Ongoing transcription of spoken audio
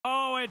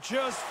it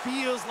just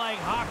feels like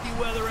hockey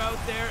weather out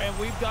there, and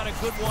we've got a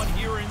good one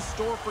here in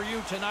store for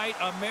you tonight.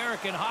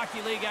 American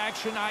Hockey League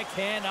action. I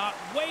cannot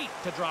wait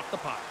to drop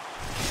the puck.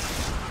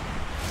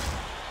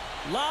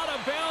 Lot of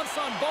bounce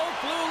on both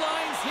blue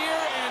lines here,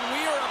 and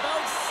we are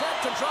about set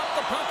to drop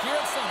the puck here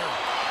at center.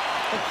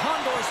 The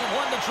Condors have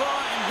won the draw,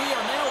 and we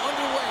are now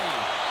underway.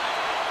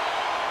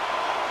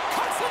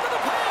 Cuts into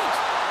the paint!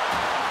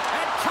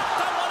 And cut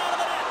that one out of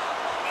the net!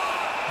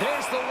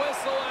 There's the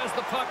whistle as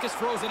the puck is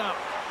frozen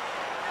up.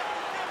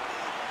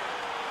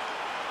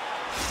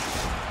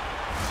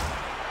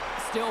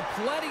 Still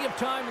plenty of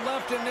time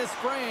left in this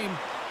frame.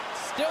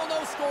 Still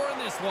no score in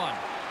this one.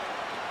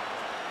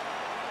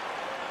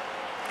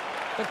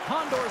 The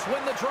Condors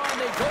win the draw, and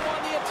they go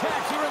on the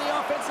attack here in the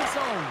offensive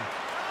zone.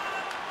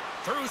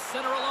 Through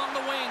center along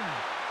the wing.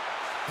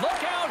 Look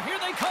out, here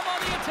they come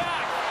on the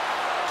attack.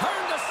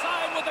 Turned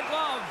aside with the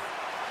glove.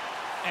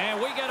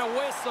 And we get a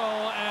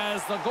whistle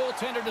as the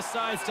goaltender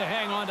decides to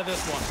hang on to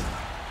this one.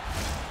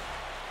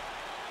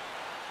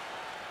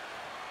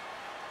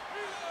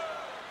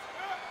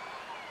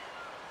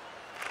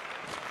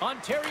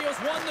 Ontario's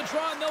won the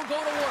draw, and they'll go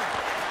to work.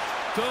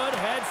 Good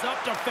heads-up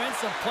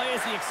defensive play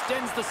as he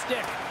extends the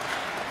stick.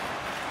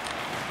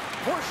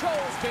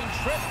 Bourgeau's been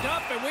tripped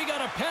up, and we got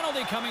a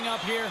penalty coming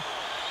up here.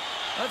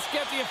 Let's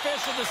get the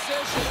official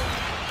decision.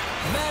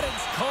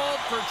 Medin's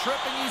called for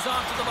tripping. He's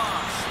off to the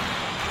box.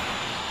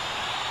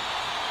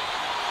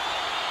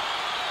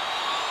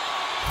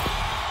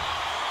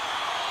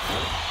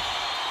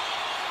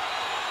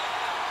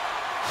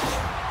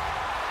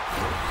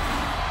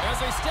 As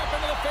they step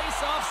into the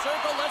face-off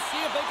circle, let's see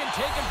if they can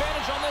take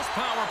advantage on this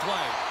power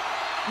play.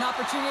 An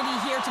opportunity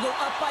here to go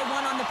up by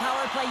one on the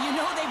power play. You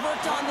know they've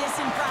worked on this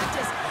in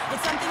practice.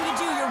 It's something you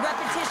do, your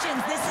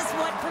repetitions. This is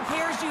what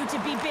prepares you to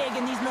be big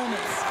in these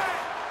moments.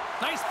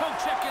 Nice poke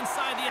check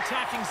inside the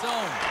attacking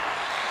zone.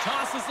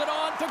 Tosses it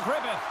on to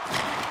Griffith.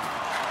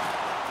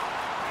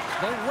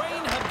 The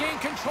Reign have gained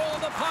control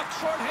of the puck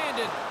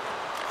shorthanded.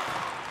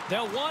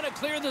 They'll want to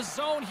clear the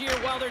zone here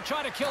while they're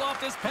trying to kill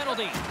off this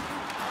penalty.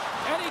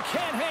 And he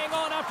can't hang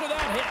on after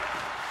that hit.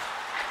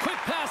 Quick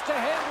pass to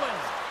Hamlin.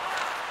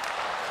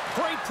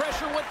 Great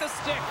pressure with the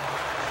stick.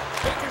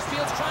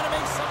 Bakersfield's trying to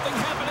make something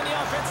happen in the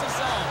offensive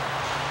zone.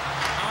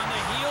 On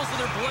the heels of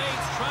their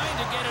blades, trying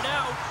to get it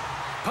out.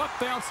 Puck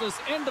bounces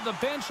into the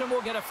bench, and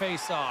we'll get a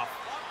face-off.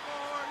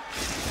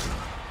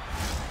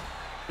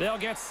 They'll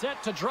get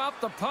set to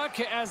drop the puck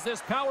as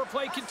this power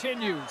play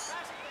continues.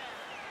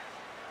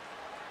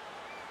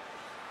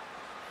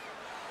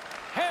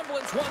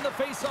 Hamblin's won the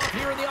face-off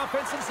here in the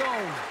offensive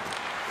zone.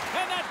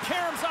 And that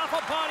caroms off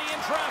a body in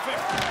traffic.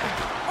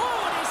 Oh,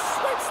 and he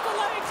sweeps the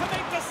leg to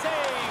make the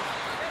save.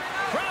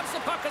 Grabs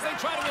the puck as they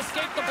try to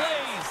escape the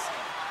blaze.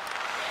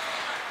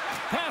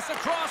 Pass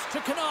across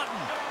to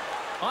Connaughton.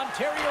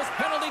 Ontario's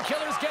penalty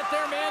killers get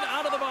their man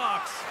out of the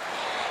box.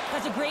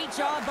 That's a great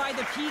job by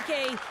the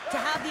PK to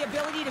have the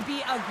ability to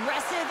be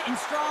aggressive and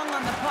strong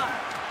on the puck.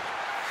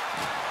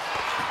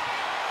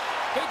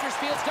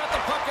 Bakersfield's got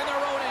the puck in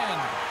their own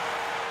end.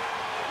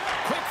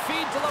 Quick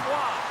feed to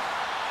Lavoie.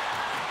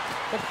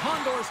 The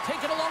Condors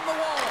take it along the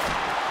wall.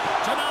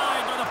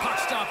 Denied by the puck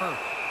stopper.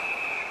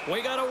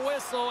 We got a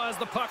whistle as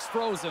the puck's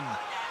frozen.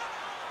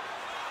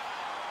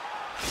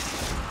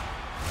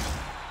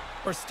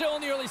 We're still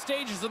in the early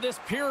stages of this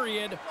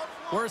period.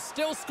 We're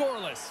still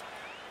scoreless.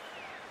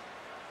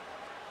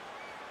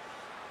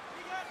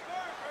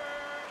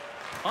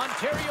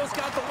 Ontario's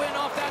got the win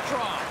off that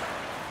draw.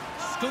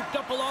 Scooped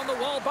up along the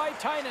wall by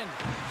Tynan.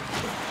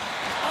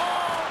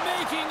 Oh,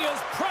 making his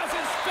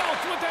presence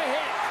felt with the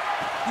hit.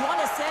 You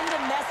want to send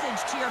a message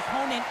to your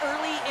opponent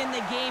early in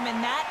the game, and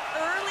that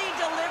early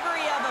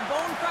delivery of a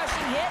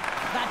bone-crushing hit,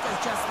 that does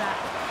just that.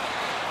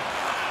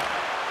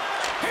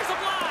 Here's a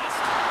blast!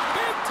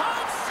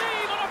 Big-time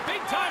save on a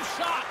big-time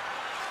shot!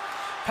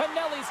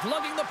 Pinelli's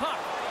lugging the puck.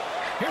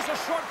 Here's a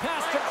short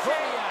pass to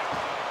Kroniak.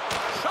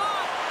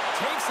 Shot!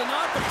 Takes a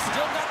knock, but he's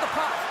still got the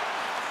puck.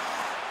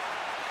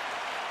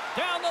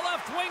 Down the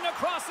left wing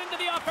across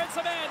into the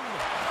offensive end.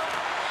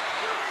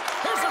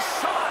 Here's a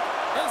shot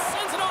and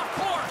sends it off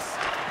course.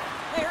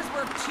 Players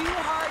work too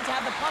hard to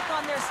have the puck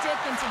on their stick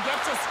and to get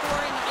to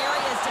scoring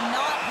areas to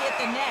not hit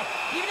the net.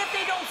 Even if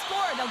they don't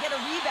score, they'll get a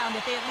rebound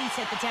if they at least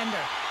hit the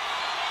tender.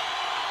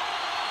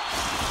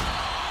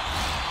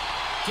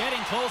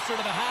 Getting closer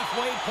to the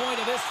halfway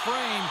point of this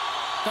frame.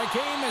 The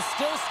game is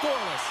still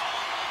scoreless.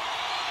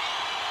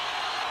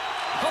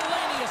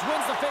 Polanius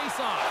wins the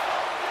faceoff.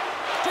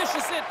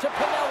 Dishes it to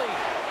Pinelli.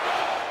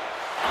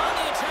 On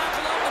the attack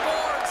along the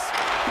boards.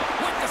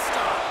 With the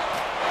stop.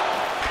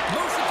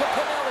 Moves it to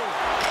Pinelli.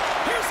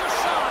 Here's a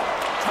shot.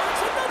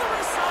 Turns another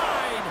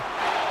aside.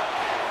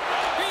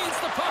 Feeds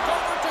the puck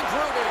over to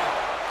Gruber.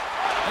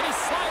 And he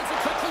slides it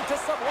quickly to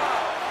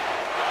Savoie.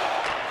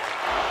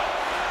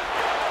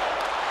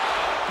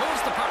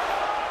 Moves the puck.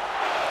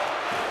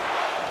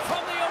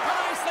 From the open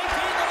ice, they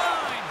gain the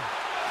line.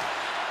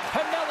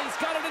 Pinelli's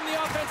got it in the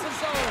offensive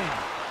zone.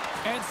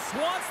 And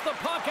swats the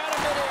puck out of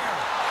midair.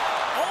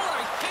 Oh,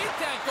 I think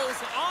that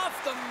goes off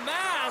the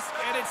mask,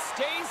 and it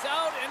stays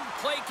out and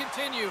play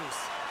continues.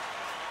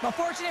 Well,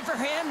 fortunate for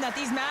him that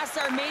these masks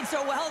are made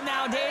so well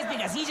nowadays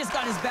because he just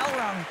got his bell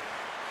rung.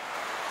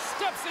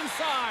 Steps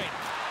inside.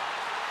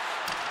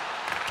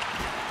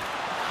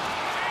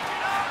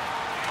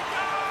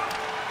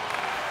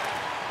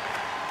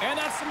 And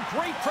that's some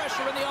great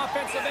pressure in the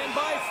offensive end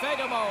by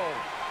Fegamo.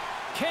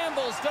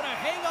 Campbell's going to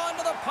hang on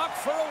to the puck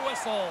for a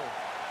whistle.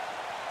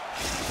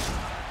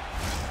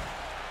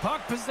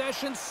 Puck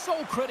possession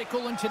so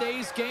critical in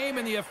today's game,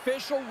 and the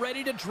official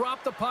ready to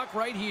drop the puck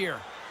right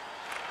here.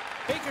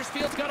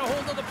 Bakersfield's got a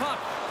hold of the puck.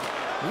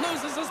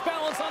 Loses his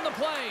balance on the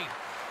play.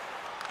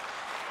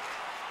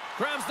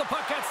 Grabs the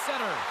puck at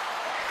center.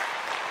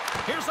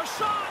 Here's a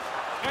shot,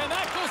 and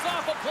that goes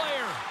off a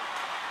player.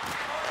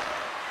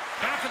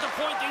 Back at the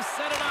point, they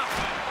set it up.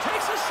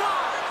 Takes a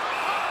shot.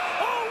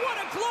 Oh,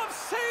 what a glove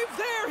save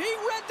there. He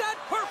read that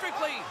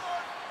perfectly.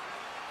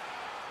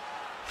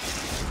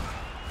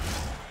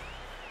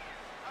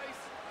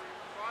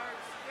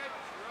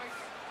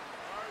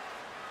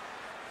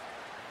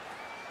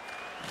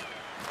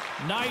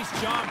 Nice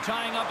job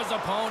tying up his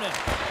opponent.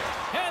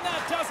 And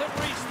that doesn't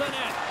reach the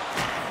net.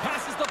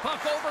 Passes the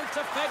puck over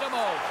to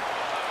Fegamo.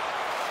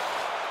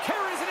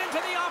 Carries it into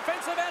the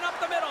offensive end up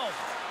the middle.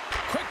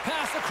 Quick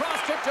pass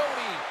across to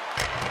Doty.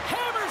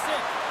 Hammers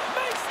it.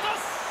 Makes the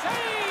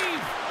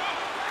save.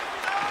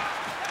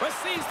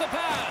 Receives the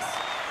pass.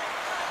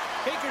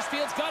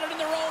 Bakersfield's got it in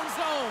their own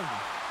zone.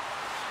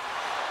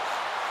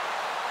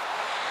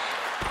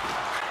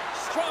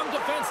 Strong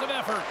defensive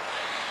effort.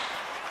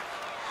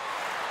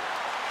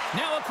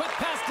 Now a quick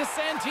pass to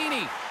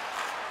Santini.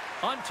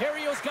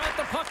 Ontario's got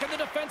the puck in the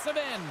defensive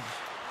end.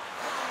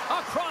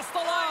 Across the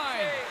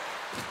line.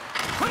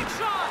 Quick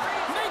shot.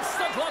 Makes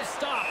the glove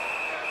stop.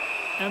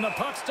 And the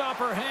puck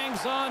stopper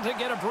hangs on to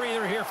get a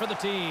breather here for the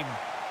team.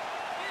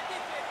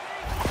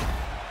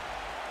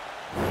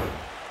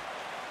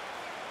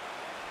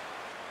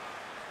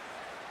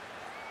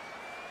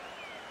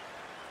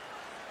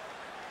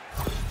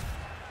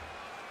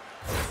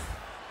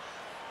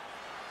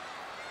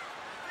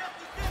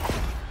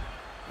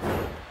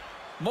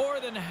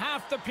 More than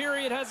half the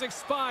period has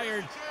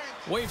expired.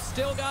 We've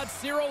still got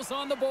zeros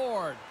on the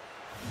board.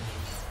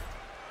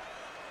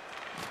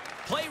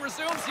 Play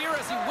resumes here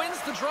as he wins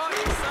the draw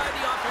inside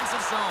the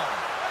offensive zone.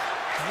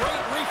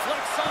 Great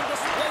reflex on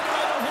display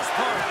tonight on his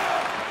part.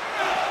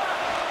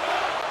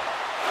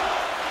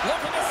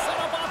 Looking to set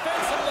up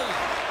offensively.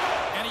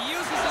 And he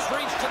uses his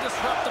reach to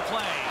disrupt the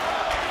play.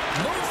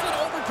 Moves it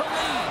over to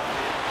Lee.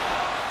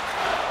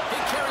 He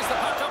carries the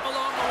puck up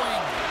along the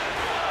wing.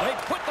 They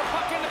put the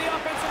puck into the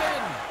offensive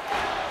end.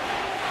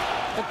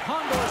 The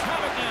Condors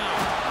have it now.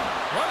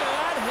 Look at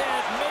that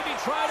hit. Maybe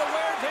try to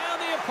wear down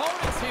the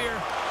opponents here.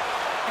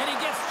 And he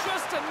gets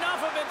just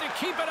enough of it to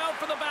keep it out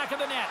for the back of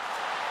the net.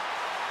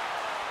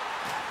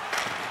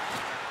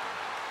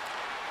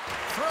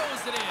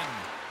 Throws it in.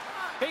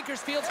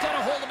 Bakersfield's got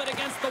a hold of it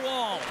against the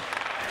wall.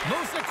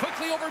 Moves it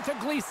quickly over to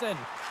Gleason.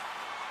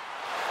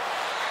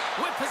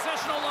 With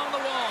possession along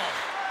the wall.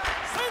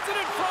 Sends it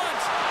in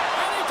front.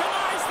 And he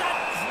denies that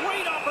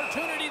great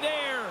opportunity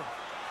there.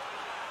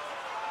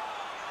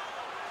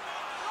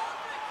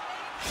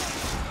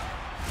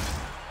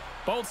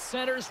 Both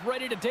centers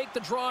ready to take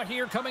the draw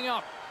here coming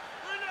up.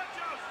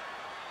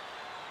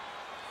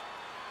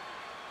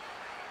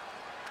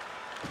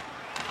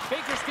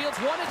 Bakersfield's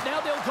won it.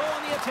 Now they'll go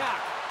on the attack.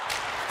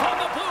 From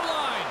the blue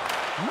line.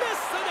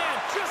 Missed the net.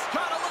 Just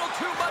got a little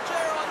too much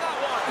air on that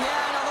one.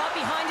 Yeah, and a lot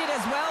behind it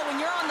as well.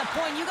 When you're on the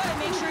point, you got to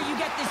make sure you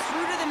get this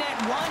through to the net,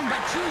 one. But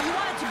two, you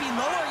want it to be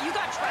lower. You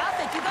got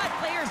traffic. You got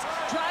players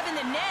driving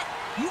the net.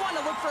 You want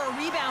to look for a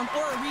rebound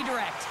or a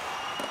redirect.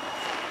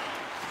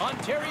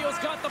 Ontario's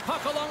got the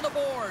puck along the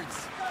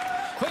boards.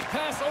 Quick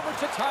pass over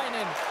to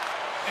Tynan.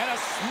 And a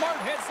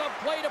smart heads-up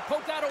play to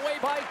poke that away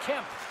by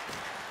Kemp.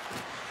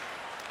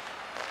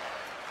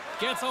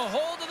 Gets a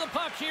hold of the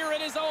puck here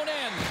at his own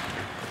end.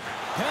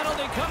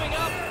 Penalty coming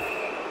up.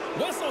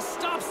 Whistle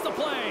stops the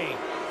play.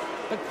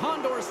 The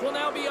Condors will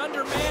now be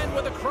undermanned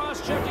with a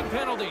cross-checking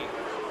penalty.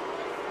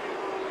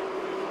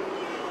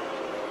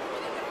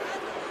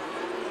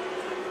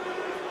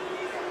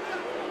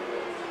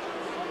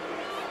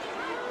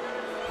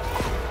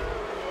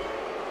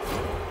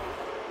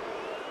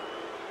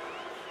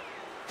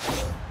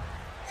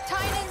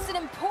 Tynan's an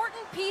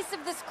important piece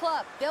of this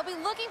club. They'll be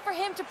looking for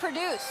him to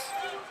produce.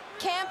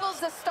 Campbell's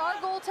the star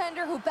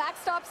goaltender who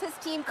backstops his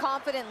team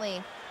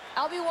confidently.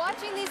 I'll be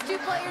watching these two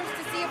players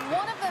to see if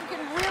one of them can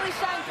really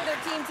shine for their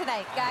team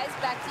tonight. Guys,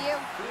 back to you.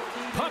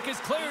 Puck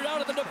is cleared out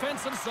of the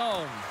defensive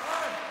zone.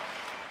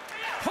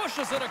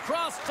 Pushes it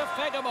across to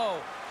Fegamo.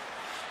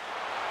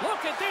 Look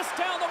at this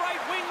down the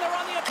right wing. They're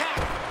on the attack.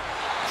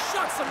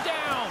 Shuts him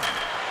down.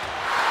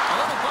 A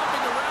little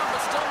bumping around,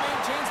 but still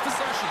maintains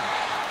possession.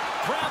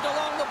 Grabbed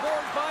along the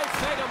board by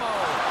Fegamo.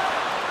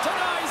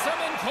 Denies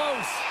him in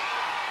close.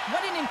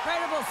 What an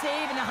incredible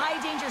save in a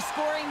high-danger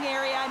scoring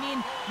area. I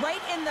mean,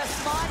 right in the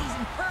spot. He's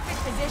in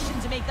perfect position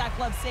to make that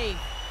glove save.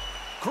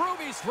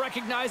 Groovy's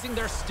recognizing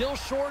they're still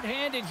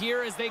short-handed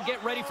here as they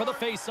get ready for the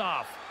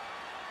face-off.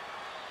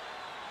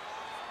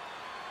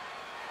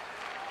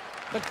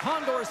 The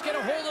Condors get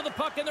a hold of the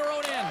puck in their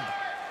own end.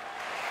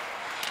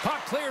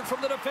 Puck cleared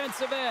from the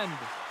defensive end.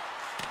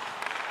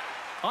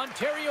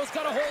 Ontario's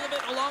got a hold of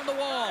it along the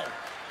wall.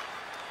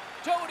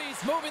 Doty's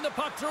moving the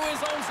puck through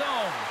his own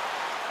zone.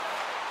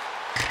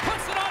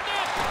 Puts it on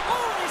net.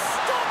 Oh, he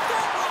stopped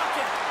that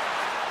rocket.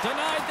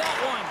 Denied that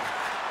one.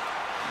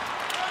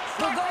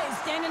 We'll go,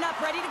 standing up,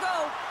 ready to go.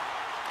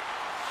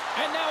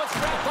 And now it's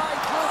grabbed by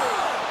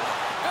Kluber.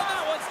 And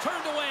that one's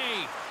turned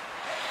away.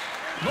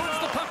 Moves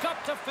the puck up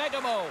to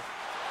Fagemo.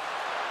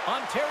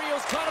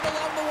 Ontario's caught it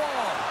along the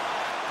wall.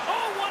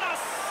 Oh, what a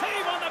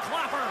save on the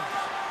clapper.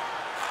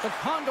 The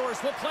Condors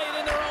will play it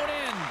in their own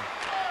end.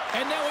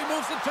 And now he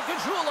moves it to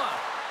Kajula.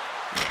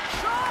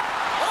 Shot!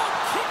 Oh,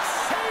 kick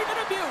save and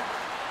a beaut.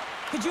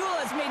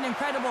 Kajula's made an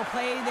incredible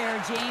play there,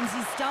 James.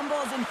 He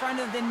stumbles in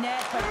front of the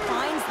net, but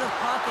finds the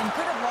puck and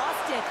could have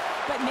lost it,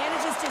 but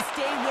manages to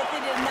stay with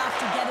it enough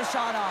to get a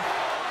shot off.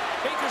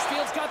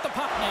 Bakersfield's got the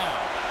puck now.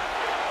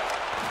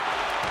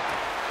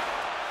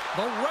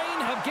 The Reign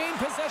have gained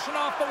possession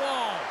off the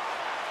wall.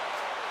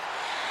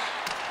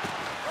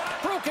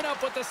 Broken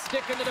up with the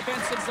stick in the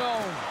defensive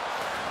zone.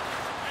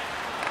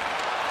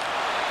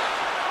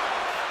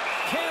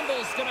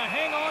 Campbell's going to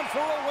hang on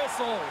for a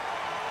whistle.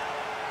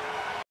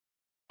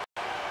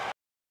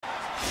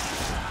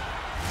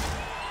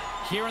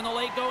 Here in the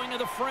late going to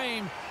the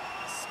frame.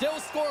 Still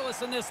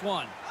scoreless in this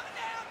one.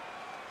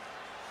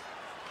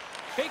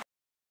 Baker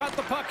got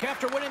the puck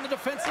after winning the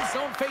defensive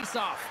zone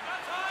faceoff.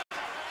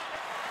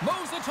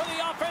 Moves it to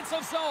the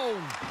offensive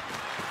zone.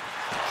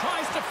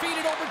 Tries to feed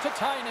it over to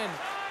Tynan.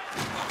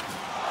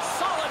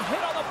 Solid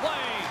hit on the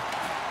play.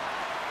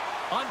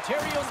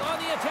 Ontario's on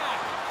the attack.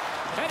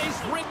 And he's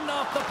ridden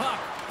off the puck.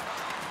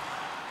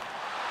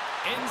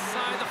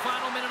 Inside the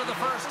final minute of the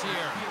first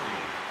here.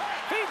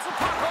 Feeds the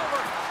puck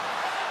over.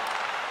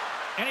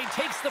 And he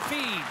takes the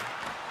feed.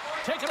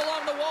 Taken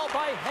along the wall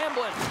by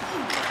Hamblin.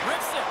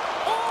 Rips it.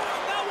 Oh,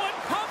 and that one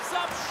comes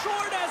up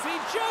short as he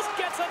just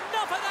gets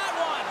enough of that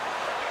one.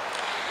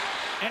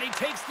 And he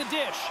takes the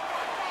dish.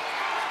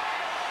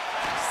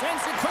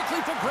 Sends it quickly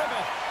to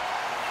Griffith.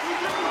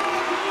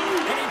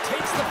 And he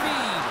takes the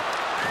feed.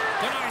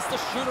 Denies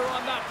the shooter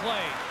on that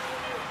play.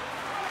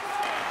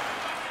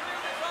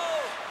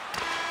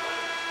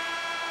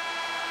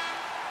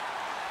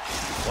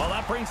 Well,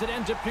 that brings an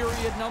end to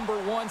period number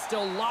one.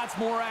 Still lots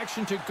more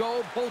action to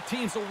go. Both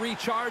teams will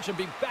recharge and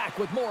be back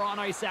with more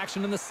on-ice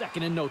action in the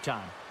second in no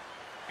time.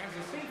 As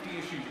a safety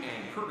issue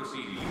and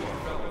courtesy to you, our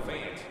fellow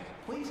fans,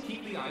 please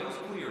keep the aisles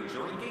clear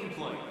during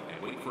gameplay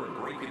and wait for a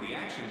break in the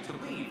action to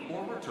leave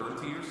or return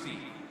to your seat.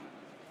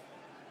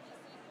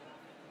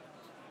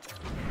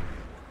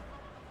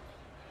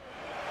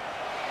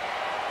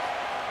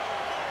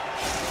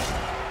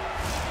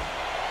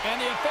 And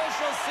the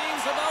official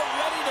seems about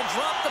ready to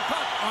drop the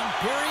puck on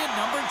period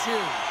number two.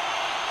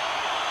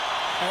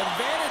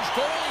 Advantage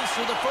goalies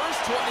through the first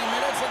 20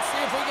 minutes. Let's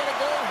see if we get a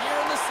goal here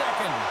in the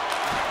second.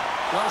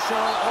 Well,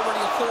 Cheryl, already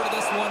a third of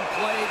this one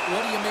played.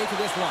 What do you make of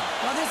this one?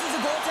 Well, this is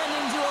a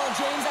goaltending duel,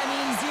 James. I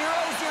mean, 0-0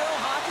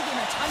 hockey game,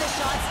 a ton of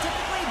shots.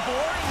 Typically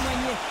boring when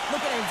you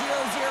look at a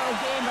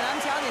 0-0 game, but I'm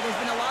telling you, there's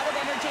been a lot of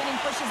entertaining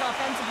pushes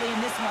offensively in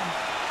this one.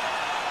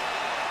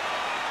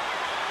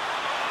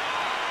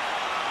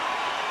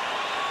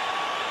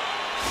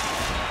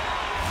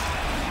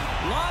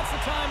 Lots of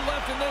time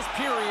left in this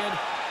period.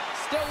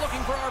 Still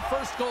looking for our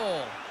first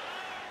goal.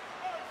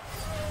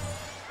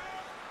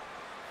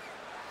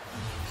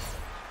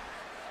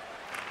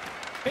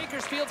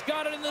 Bakersfield's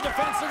got it in the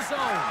defensive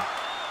zone.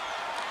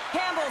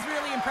 Campbell's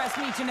really impressed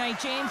me tonight,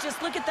 James.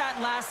 Just look at that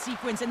last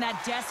sequence and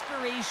that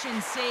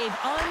desperation save.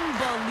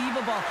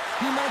 Unbelievable.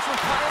 You know, it's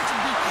required to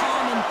be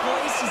calm and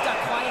poised. He's got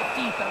quiet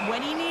feet, but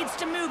when he needs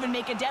to move and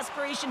make a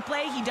desperation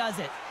play, he does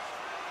it.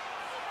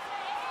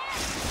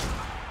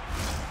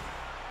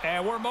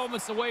 And we're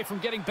moments away from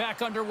getting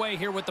back underway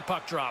here with the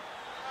puck drop.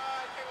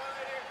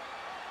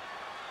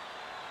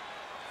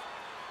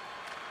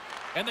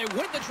 And they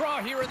win the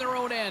draw here in their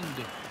own end.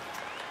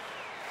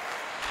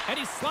 And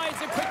he slides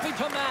it quickly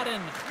to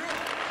Madden.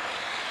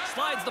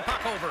 Slides the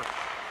puck over.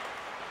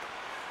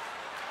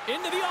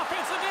 Into the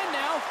offensive end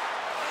now.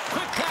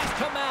 Quick pass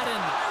to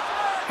Madden.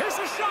 Here's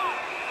a shot.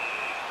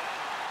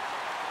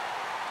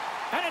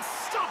 And it's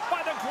stopped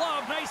by the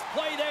glove. Nice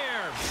play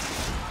there.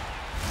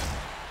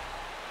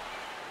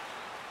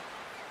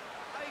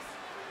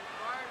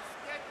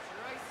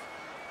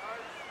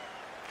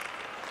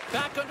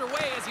 Back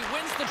underway as he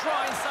wins the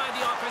draw inside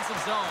the offensive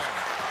zone.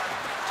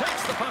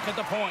 Takes the puck at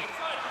the point.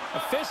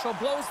 Official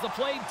blows the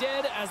play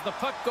dead as the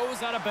puck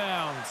goes out of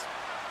bounds.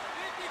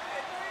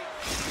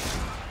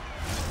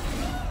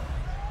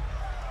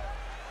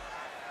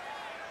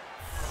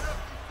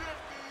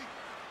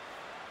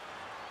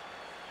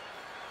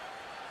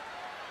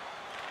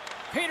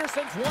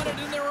 Peterson's won it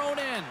in their own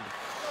end.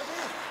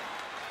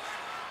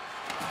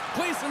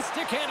 Gleason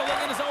stick handling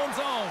in his own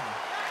zone.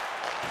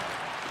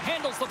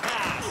 Handles the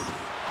pass.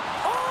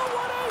 Oh,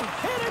 what a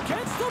hit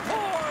against the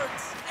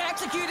boards!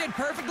 Executed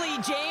perfectly,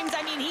 James.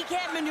 I mean, he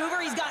can't maneuver.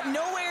 He's got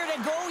nowhere to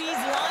go. He's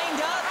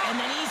lined up, and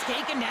then he's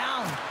taken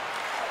down.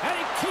 And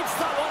he keeps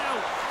that one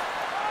out.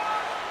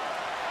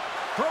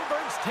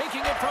 Broberg's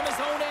taking it from his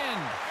own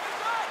end.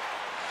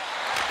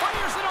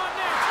 Fires it on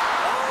net.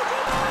 Oh,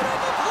 denied on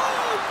the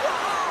play.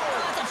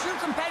 Wow! That's a true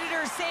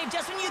competitor's save.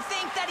 Just when you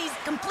think that he's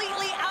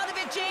completely out of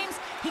it, James,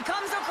 he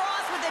comes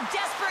across with a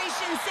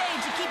desperation save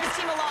to keep his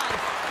team alive.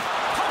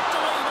 Pumped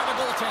away by the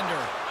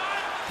goaltender.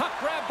 Puck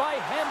grabbed by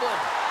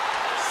Hamblin.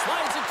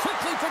 Slides it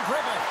quickly for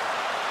Gribble.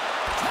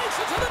 Takes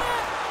it to the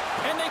net.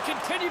 And they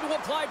continue to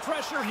apply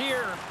pressure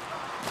here.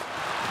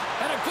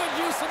 And a good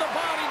use of the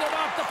body to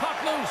knock the puck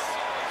loose.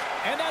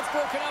 And that's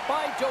broken up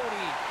by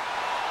Doty.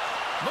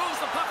 Moves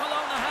the puck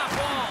along the half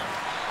wall.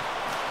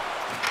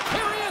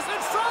 Here he is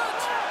in front.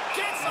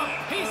 Gets a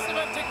piece of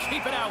it to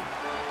keep it out.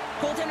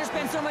 Goaltender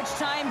spends so much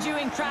time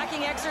doing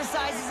tracking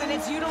exercises, and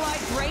it's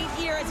utilized right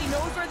here as he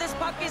knows where this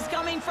puck is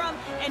coming from,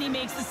 and he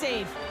makes the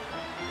save.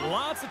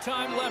 Lots of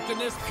time left in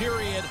this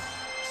period.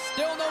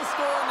 Still no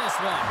score in this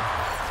one.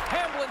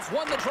 Hamblin's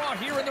won the draw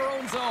here in their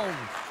own zone.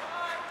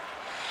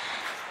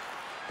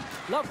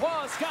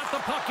 Lavoie's got the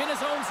puck in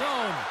his own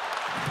zone.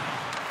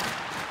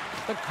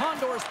 The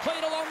Condors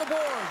played along the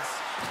boards.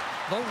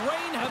 The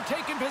Reign have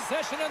taken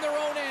possession in their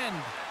own end.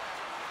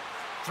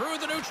 Through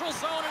the neutral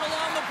zone and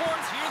along the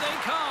boards, here they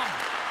come.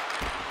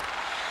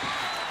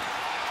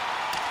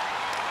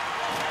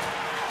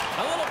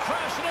 A little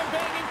crashing and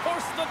banging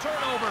forces the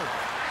turnover.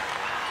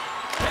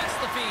 Takes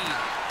the feed.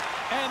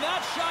 And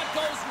that shot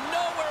goes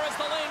nowhere as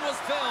the lane was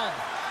filled.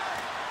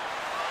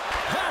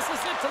 Passes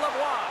it to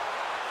Lavoie.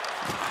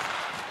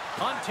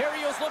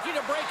 Ontario's looking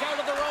to break out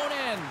of their own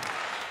end.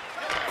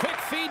 Quick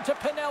feed to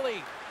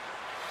Pinelli.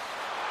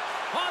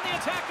 On the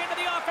attack into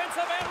the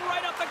offensive end,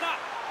 right up the gut.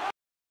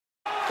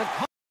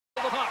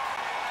 The puck.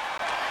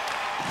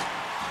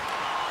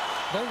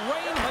 The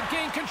Reign have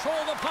gained control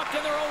of the puck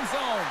in their own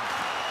zone.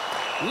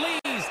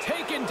 Lee's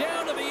taken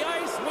down to the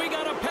ice. We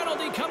got a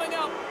penalty coming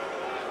up.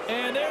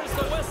 And there's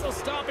the whistle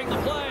stopping the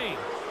play.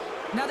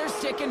 Another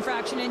stick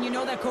infraction, and you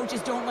know that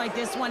coaches don't like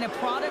this one. A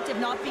product of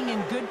not being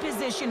in good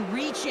position,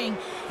 reaching,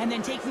 and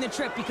then taking the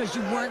trip because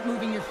you weren't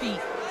moving your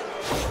feet.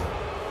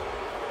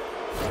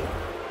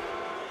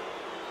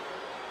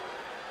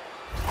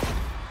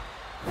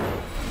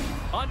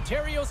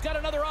 Ontario's got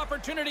another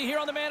opportunity here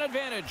on the man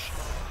advantage.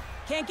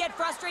 Can't get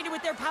frustrated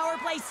with their power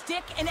play.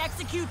 Stick and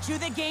execute to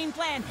the game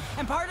plan.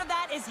 And part of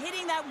that is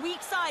hitting that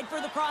weak side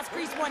for the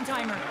cross-crease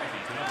one-timer.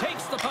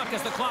 Takes the puck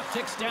as the clock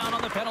ticks down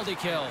on the penalty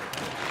kill.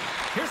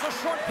 Here's a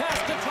short pass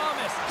to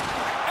Thomas.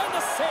 And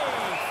the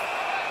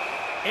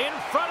save. In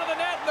front of the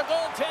net, and the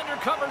goaltender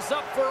covers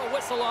up for a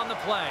whistle on the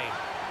play.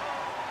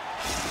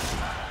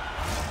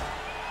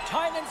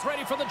 Tynan's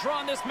ready for the draw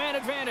on this man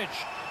advantage.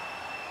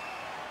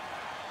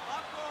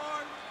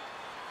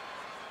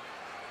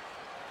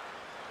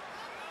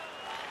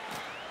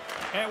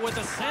 And with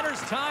the centers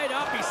tied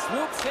up, he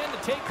swoops in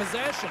to take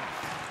possession.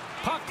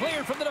 Puck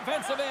cleared from the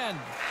defensive end.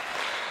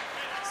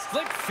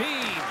 Slick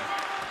feed.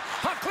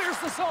 Puck clears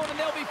the zone, and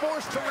they'll be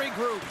forced to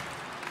regroup.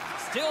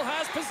 Still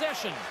has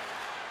possession.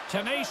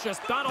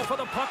 Tenacious battle for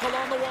the puck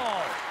along the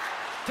wall.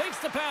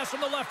 Takes the pass from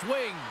the left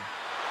wing.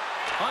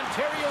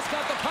 Ontario's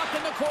got the puck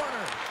in the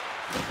corner.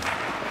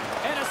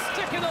 And a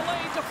stick in the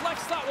lane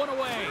deflects that one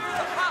away.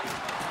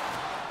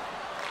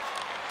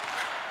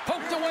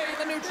 Poked away in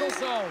the neutral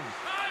zone.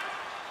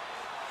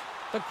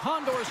 The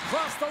Condors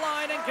cross the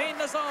line and gain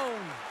the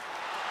zone.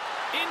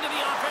 Into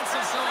the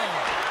offensive zone.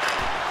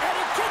 And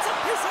he gets a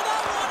piece of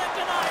that one and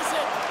denies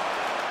it.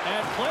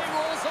 And play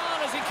rolls on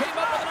as he came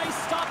up with a nice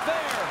stop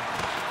there.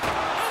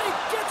 And he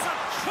gets a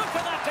chunk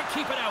of that to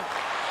keep it out.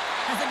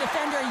 As a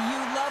defender, you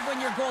love when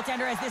your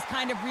goaltender has this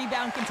kind of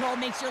rebound control.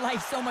 Makes your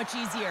life so much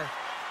easier.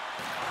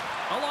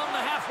 Along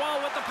the half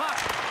wall with the puck.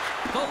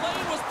 The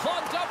lane was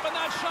plugged up and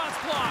that shot's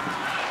blocked.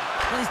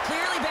 Well, he's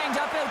clearly banged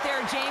up out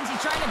there, James.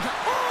 He's trying to...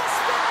 Oh,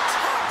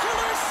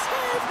 spectacular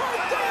save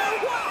right there!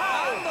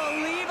 Wow!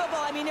 Unbelievable.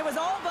 I mean, it was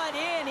all but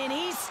in, and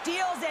he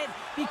steals it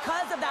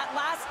because of that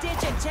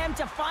last-ditch attempt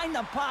to find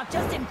the puck.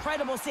 Just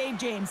incredible save,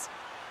 James.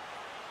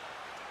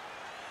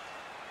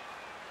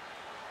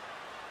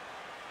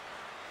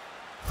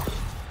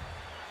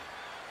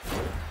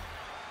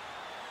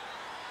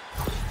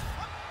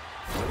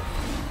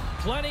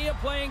 Plenty of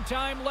playing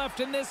time left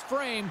in this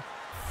frame.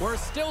 We're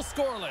still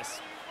scoreless.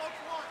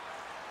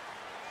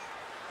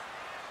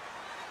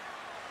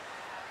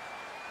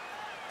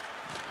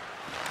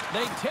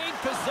 They take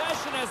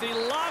possession as he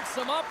locks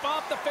them up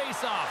off the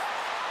faceoff.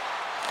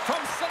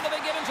 From center,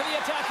 they get into the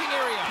attacking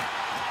area.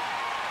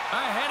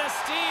 Ahead of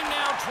steam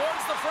now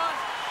towards the front.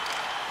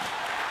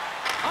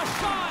 A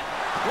shot!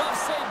 Glove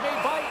save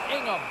made by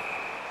Ingham.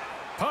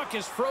 Puck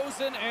is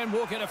frozen and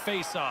we'll get a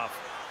faceoff.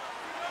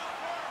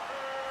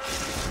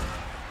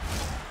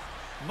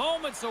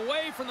 Moments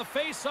away from the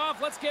faceoff.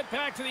 Let's get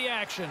back to the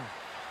action.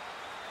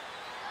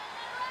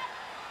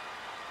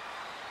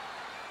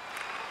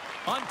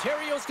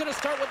 Ontario's going to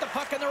start with the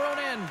puck in their own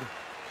end.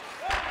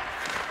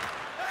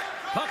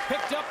 Puck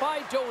picked up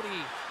by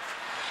Doty.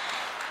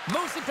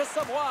 Moves it to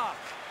Savoie.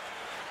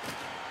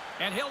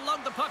 And he'll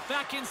lug the puck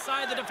back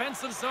inside the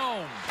defensive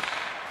zone.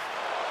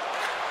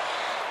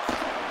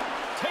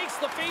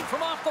 feed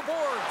from off the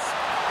boards.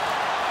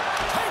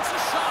 Takes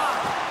a shot.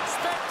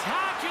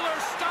 Spectacular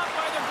stop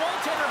by the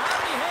goaltender. How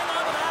did he hang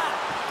on to that?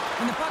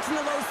 When the puck's in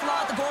the low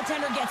slot, the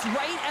goaltender gets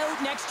right out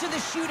next to the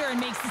shooter and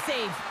makes the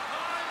save.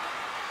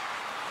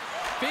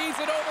 Feeds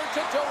it over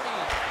to Doty.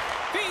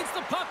 Feeds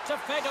the puck to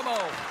Fegamo.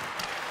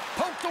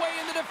 Poked away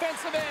in the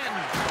defensive end.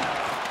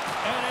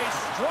 And a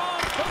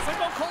strong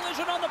physical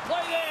collision on the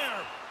play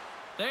there.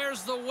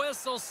 There's the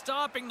whistle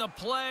stopping the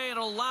play and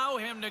allow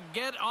him to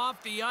get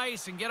off the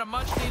ice and get a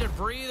much-needed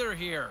breather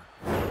here.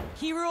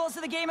 Key rules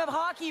to the game of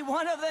hockey.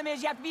 One of them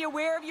is you have to be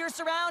aware of your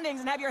surroundings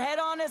and have your head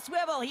on a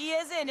swivel. He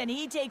isn't, and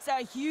he takes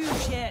a huge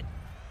hit.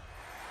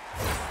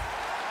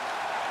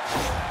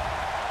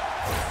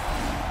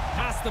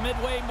 Past the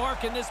midway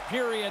mark in this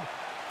period,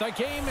 the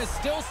game is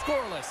still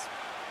scoreless.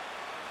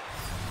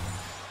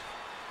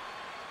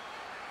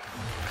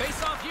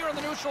 Face off here in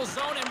the neutral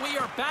zone, and we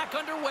are back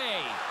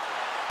underway.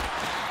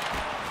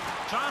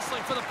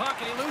 Jostling for the puck,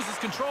 and he loses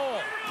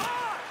control.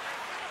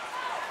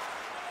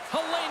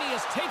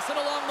 Hellenius takes it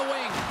along the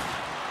wing.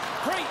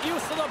 Great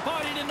use of the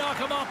body to knock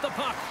him off the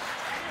puck.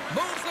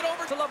 Moves it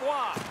over to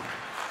Lavoie.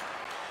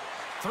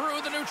 Through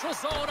the neutral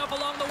zone, up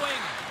along the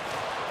wing.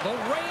 The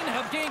Reign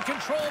have gained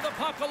control of the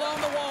puck along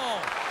the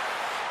wall.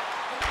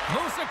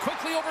 Moves it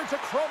quickly over to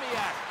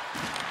Chromiak.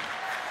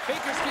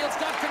 Bakersfield's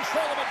got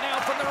control of it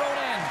now from their own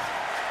end.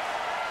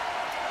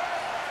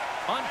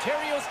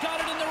 Ontario's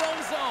got it in their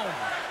own zone.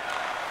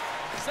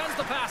 Sends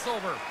the pass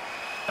over.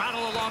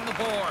 Battle along the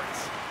boards.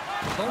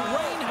 The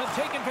Reign have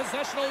taken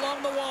possession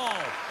along the wall.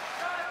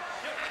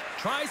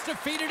 Tries to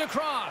feed it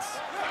across.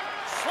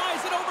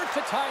 Slides it over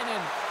to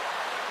Tynan.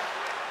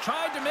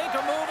 Tried to make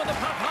a move and the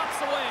puck hops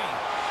away.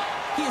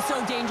 He is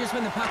so dangerous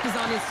when the puck is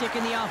on his stick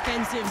in the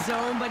offensive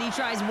zone, but he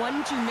tries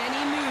one too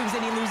many moves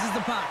and he loses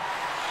the puck.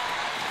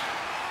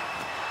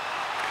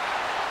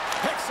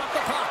 Picks up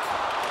the puck.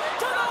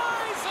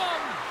 Denies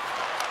him!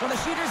 Well,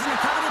 the shooter's in a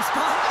coveted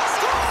spot.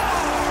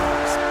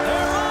 Scores!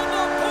 They're on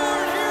the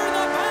board here in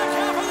the back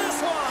half of this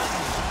one.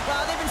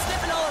 Well, they've been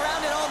sniffing all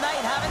around it all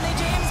night, haven't they,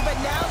 James? But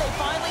now they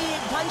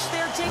finally punched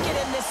their ticket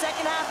in the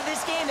second half of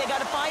this game. They got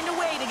to find a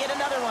way to get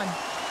another one.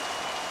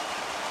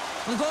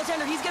 The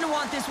goaltender, he's going to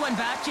want this one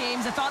back,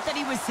 James. I thought that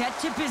he was set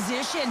to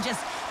position.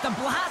 Just the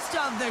blast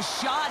of the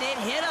shot, it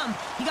hit him.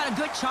 He got a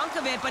good chunk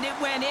of it, but it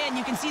went in.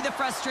 You can see the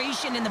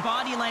frustration in the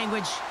body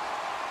language.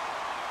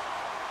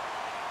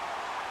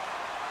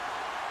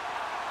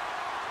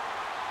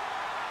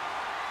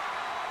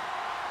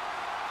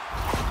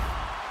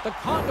 The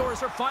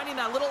Condors are finding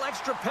that little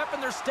extra pep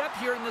in their step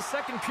here in the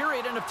second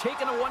period and have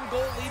taken a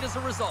one-goal lead as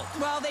a result.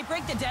 Well, they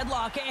break the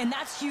deadlock, and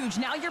that's huge.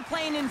 Now you're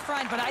playing in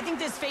front, but I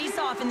think this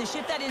face-off and the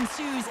shift that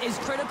ensues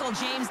is critical,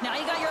 James. Now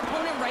you got your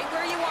opponent right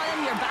where you want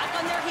him. You're back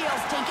on their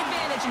heels. Take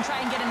advantage and try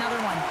and get another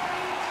one.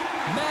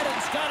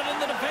 Madden's got it in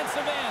the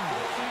defensive end.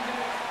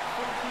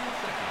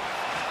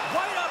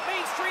 Right up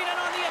Main Street and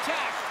on the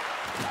attack.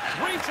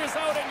 Reaches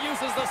out and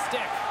uses the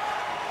stick.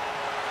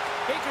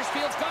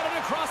 Bakersfield's got it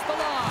across the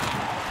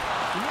line.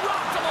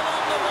 Rocked him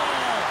along the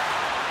wall.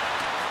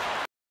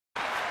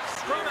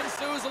 Scrum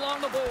ensues along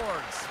the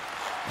boards.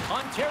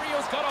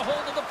 Ontario's got a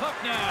hold of the puck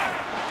now.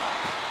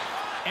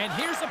 And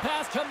here's a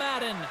pass to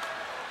Madden.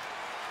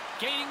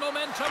 Gaining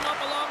momentum up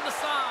along the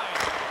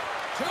side.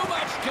 Too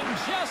much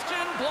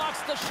congestion blocks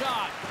the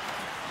shot.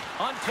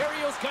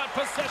 Ontario's got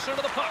possession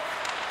of the puck.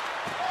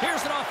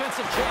 Here's an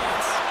offensive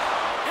chance.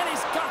 And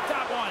he's got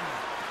that one.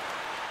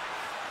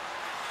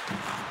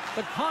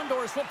 The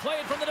Condors will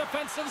play it from the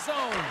defensive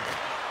zone.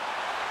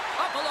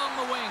 Up along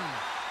the wing.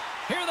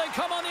 Here they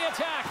come on the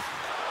attack.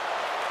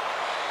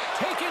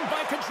 Taken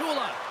by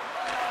Kajula.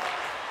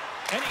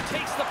 And he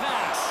takes the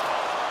pass.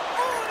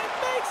 Oh, and it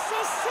makes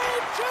the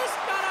save. Just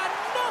not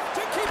enough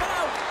to keep it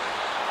out.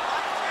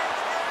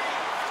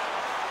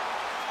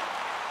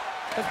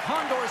 The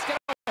Condors get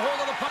a hold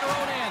of the puck on their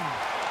own end.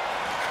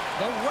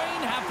 The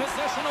Reign have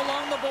possession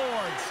along the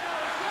boards.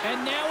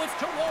 And now it's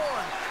to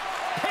Ward.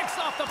 Picks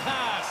off the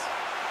pass.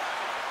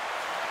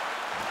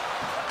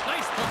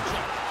 Nice puck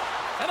check.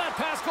 And that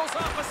pass goes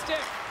off a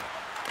stick.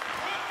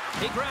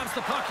 He grabs the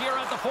puck here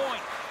at the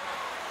point.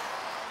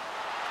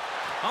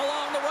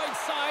 Along the right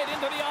side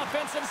into the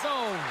offensive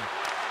zone.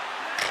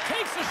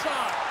 Takes a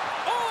shot.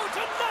 Oh,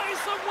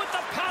 denies him with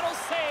the paddle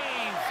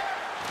save.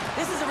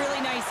 This is a really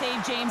nice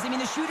save, James. I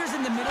mean, the shooter's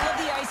in the middle of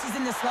the ice. He's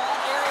in the slot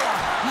area.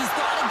 He's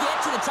got to get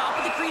to the top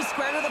of the crease,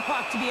 square to the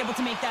puck to be able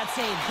to make that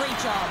save. Great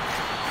job.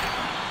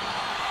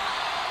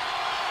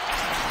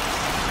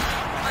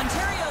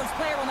 Ontario's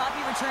player will not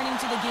be returning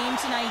to the game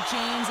tonight,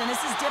 James, and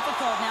this is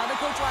difficult. Now the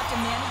coach will have to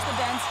manage the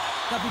bench.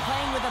 They'll be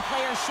playing with a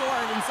player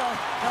short, and so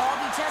they'll all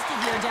be tested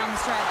here down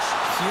the stretch.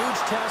 Huge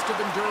test of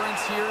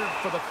endurance here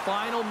for the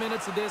final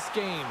minutes of this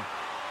game.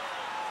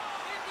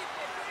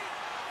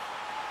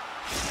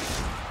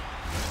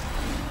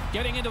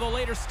 Getting into the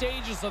later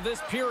stages of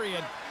this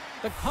period,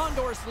 the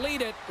Condors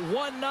lead it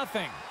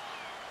 1-0.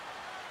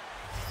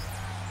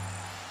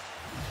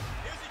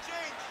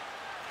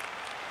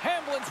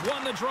 Hamblin's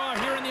won the draw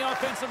here in the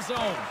offensive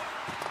zone.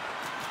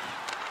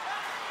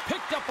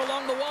 Picked up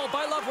along the wall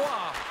by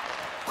Lavoie.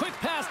 Quick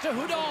pass to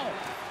Houdon.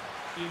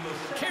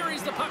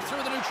 Carries the puck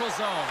through the neutral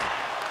zone.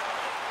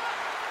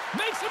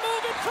 Makes a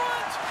move in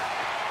front.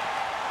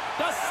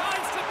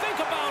 Decides to think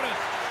about it.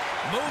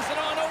 Moves it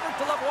on over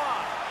to Lavoie.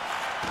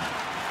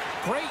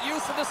 Great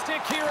use of the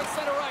stick here at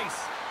center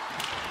ice.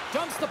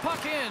 Dumps the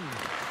puck in.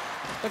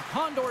 The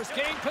Condors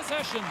gain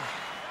possession.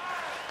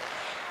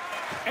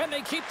 And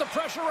they keep the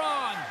pressure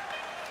on.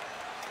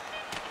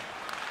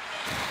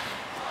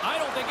 I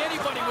don't think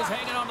anybody was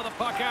hanging on to the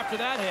puck after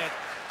that hit.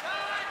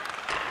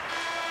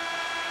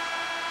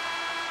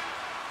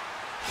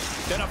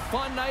 Been a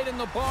fun night in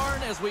the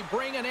barn as we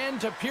bring an end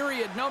to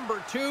period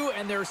number 2,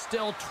 and there's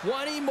still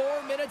 20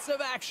 more minutes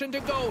of action to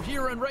go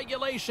here in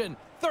regulation.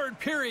 Third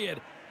period.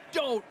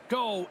 Don't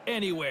go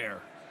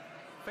anywhere.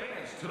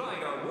 Fans,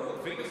 tonight our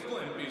world-famous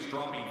blimp is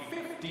dropping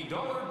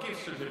 $50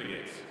 gift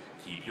certificates.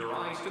 Keep your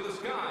eyes to the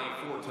sky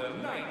for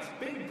tonight's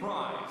big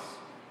prize.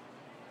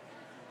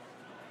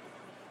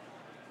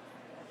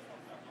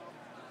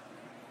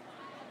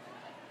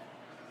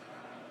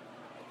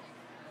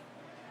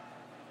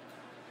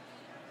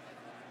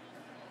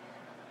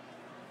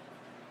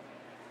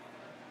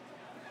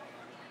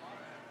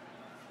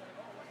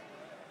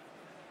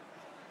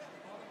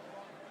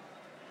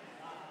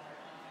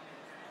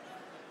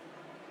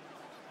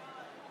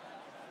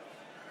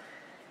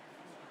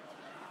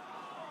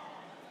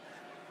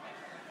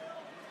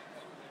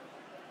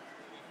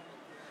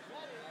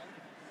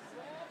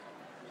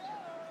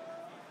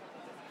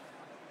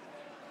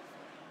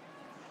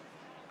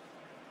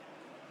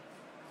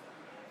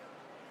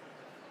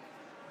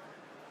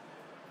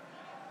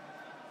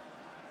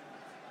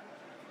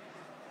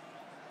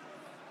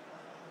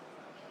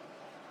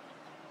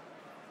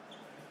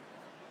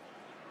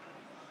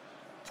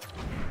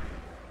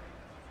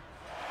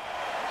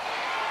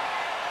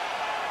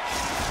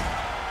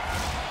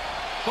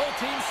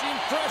 Both teams seem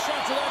fresh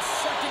after that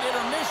second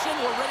intermission.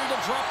 We're ready to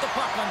drop the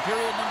puck on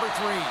period number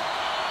 3.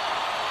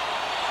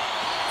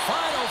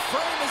 Final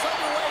frame is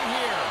underway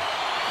here.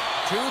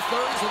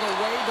 2/3 of the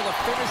way to the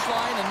finish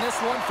line in this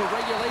one for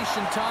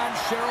regulation time.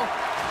 Cheryl,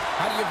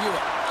 how do you view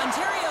it?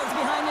 Ontario's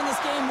behind in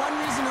this game. One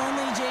reason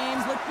only,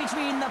 James. Look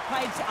between the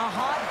pipes. A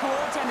hot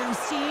goaltender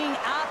who's seeing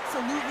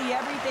absolutely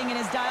everything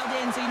and is dialed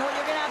in. So you know what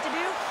you're going to have to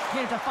do?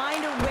 You're going to have to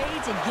find a way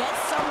to get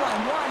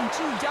someone. 1,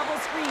 2, double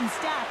screen,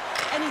 stack.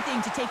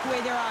 Anything to take away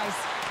their eyes.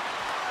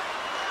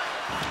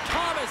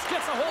 Thomas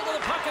gets a hold of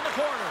the puck in the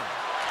corner.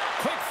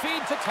 Quick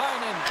feed to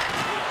Tynan.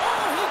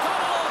 Oh, he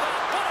got all of it.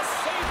 What a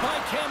save by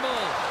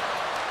Campbell.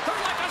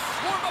 They're like a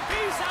swarm of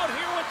bees out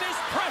here with this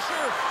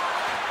pressure.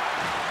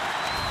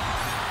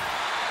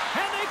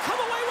 And they come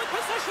away with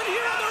possession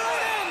here on their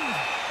own end.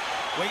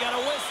 We got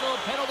a whistle.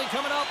 Penalty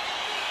coming up.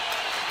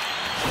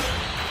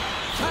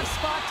 Tough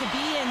spot to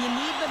be in. You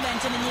need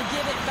momentum, and you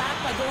give it back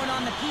by going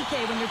on the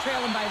PK when you're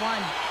trailing by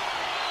 1.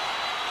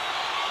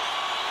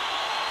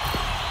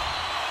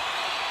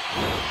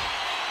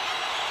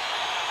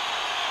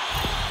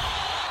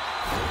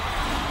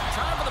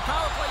 Time for the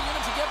power play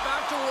unit to get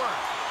back to work.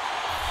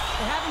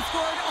 They haven't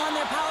scored on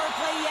their power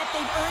play yet.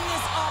 They've earned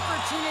this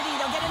opportunity.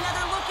 They'll get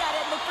another look at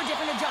it, look for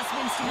different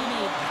adjustments to be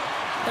made.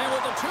 And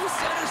with the two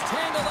centers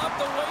tangled up,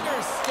 the winger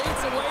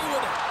skates away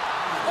with it.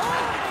 Oh,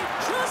 he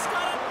just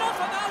got enough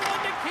of that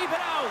one to keep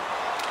it out.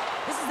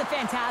 This is a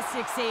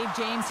fantastic save,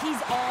 James.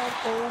 He's all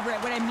over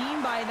it. What I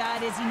mean by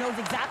that is he knows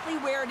exactly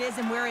where it is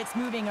and where it's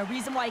moving. A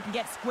reason why he can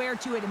get square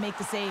to it and make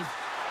the save.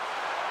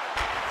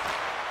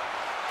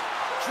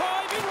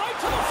 Driving right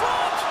to the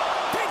front.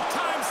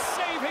 Big-time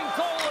saving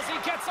goal as he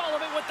gets all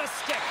of it with the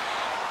stick.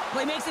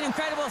 Well, he makes an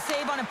incredible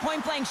save on a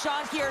point-blank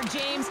shot here,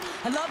 James.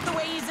 I love the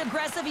way he's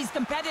aggressive, he's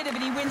competitive,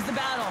 and he wins the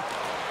battle.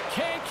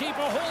 Can't keep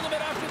a hold of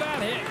it after that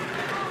hit.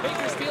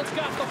 Bakersfield's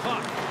got the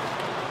puck.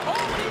 Oh,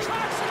 and he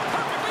tracks it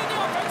perfectly in the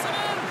offensive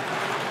end.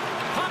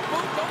 Puck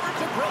moved over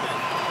to Griffin.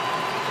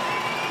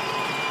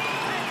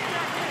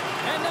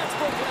 And that's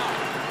broken up.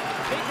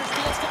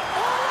 Bakersfield's got...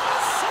 Oh, a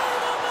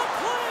save on the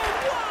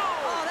play!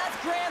 Wow! Oh, that's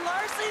grand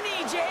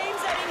larceny,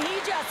 James. I mean, he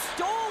just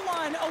stole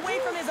one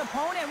away from his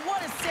opponent. What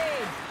a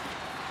save.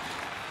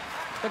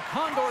 The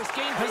Condors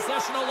gain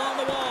possession along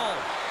the wall.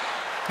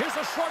 Here's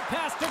a short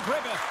pass to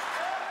Griffith.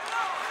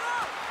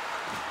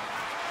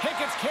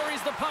 Hicketts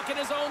carries the puck in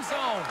his own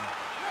zone.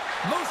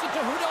 Moves it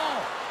to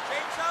Houdon.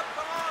 Change up,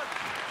 come on.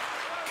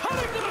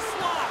 Cutting to the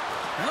slot.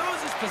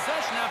 Loses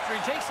possession after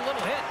he takes a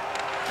little hit.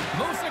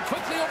 Moves it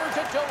quickly over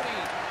to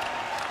Doty.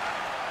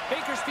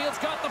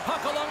 Bakersfield's got the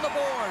puck along the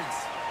boards.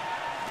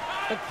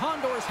 The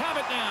Condors have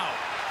it now.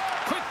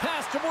 Quick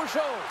pass to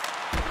Bourgeau.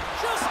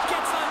 Just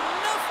gets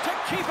enough to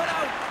keep it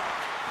out.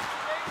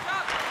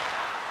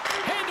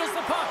 Handles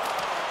the puck.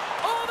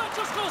 Oh, that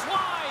just goes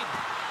wide.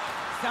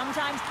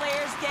 Sometimes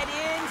players get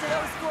into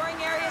those scoring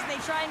areas and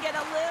they try and get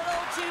a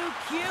little too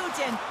cute,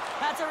 and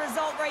that's a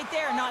result right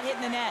there, not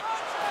hitting the net.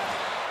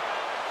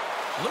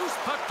 Loose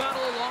puck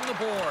battle along the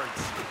boards.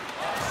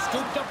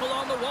 Scooped up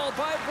along the wall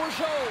by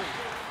Bourgeau.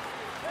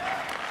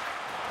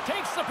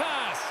 Takes the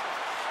pass.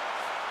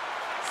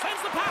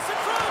 Sends the pass in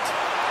front.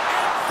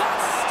 And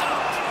that's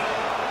stopped.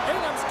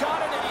 Ingham's got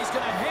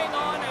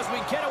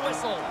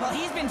Well,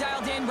 he's been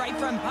dialed in right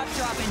from puck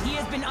drop, and he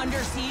has been under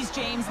siege,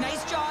 James.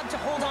 Nice job to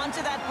hold on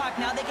to that puck.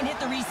 Now they can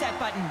hit the reset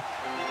button.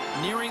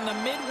 Nearing the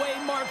midway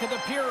mark of the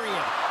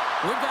period.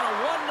 We've got a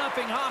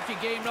 1-0 hockey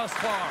game thus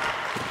far.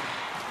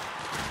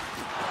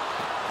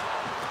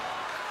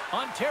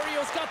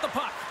 Ontario's got the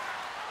puck.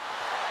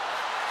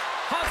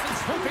 Hudson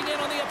swooping in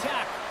on the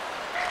attack.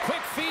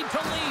 Quick feed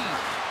to Lee.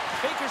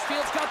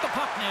 Bakersfield's got the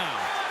puck now.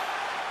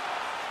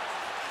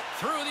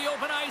 Through the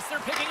open ice,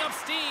 they're picking up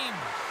steam.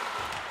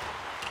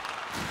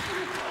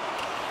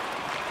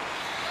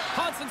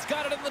 Hudson's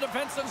got it in the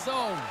defensive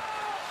zone.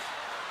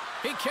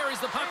 He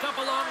carries the puck up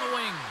along the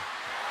wing.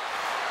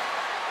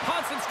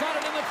 Hudson's got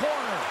it in the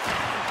corner.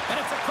 And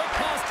it's a quick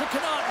pass to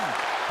Connaughton.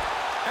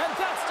 And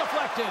that's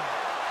deflected.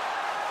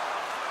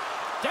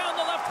 Down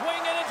the left wing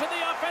and into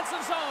the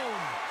offensive zone.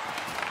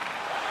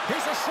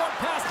 Here's a short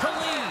pass to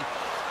Lee.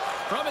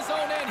 From his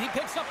own end, he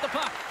picks up the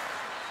puck.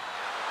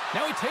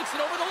 Now he takes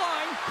it over the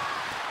line.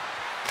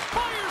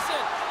 Fires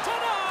it.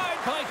 Denied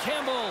by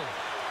Campbell.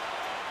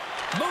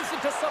 Moves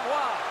it to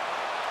Savoie.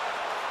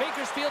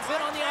 Bakersfield's in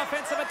on the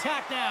offensive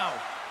attack now.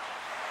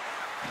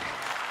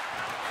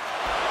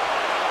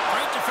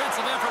 Great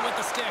defensive effort with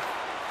the stick.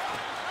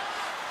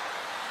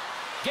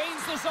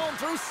 Gains the zone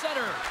through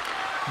center.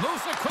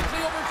 Moves it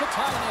quickly over to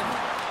Tynan.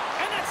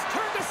 And that's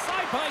turned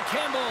aside by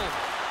Campbell.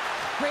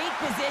 Great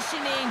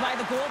positioning by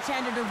the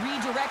goaltender to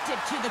redirect it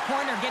to the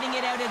corner, getting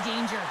it out of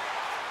danger.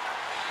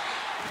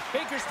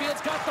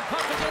 Bakersfield's got the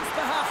puck against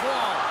the half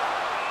wall.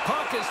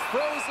 Puck is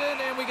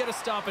frozen, and we get a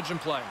stoppage in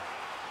play.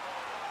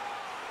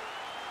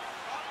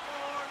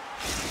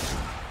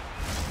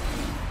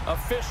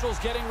 Officials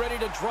getting ready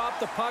to drop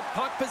the puck.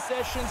 Puck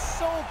possession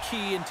so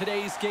key in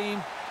today's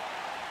game.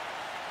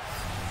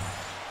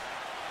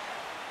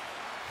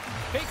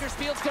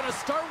 Bakersfield's going to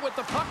start with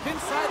the puck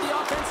inside the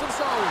offensive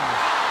zone.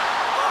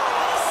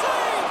 Oh,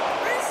 save!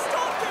 He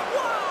stopped it!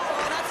 Wow!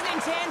 Oh, that's an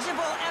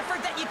intangible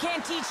effort that you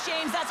can't teach,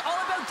 James. That's all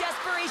about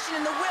desperation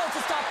and the will to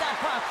stop that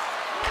puck.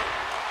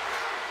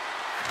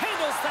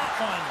 Handles that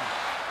one.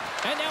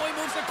 And now he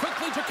moves it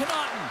quickly to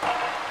Connaughton.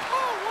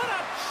 Oh, what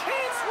a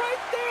chance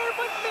right there,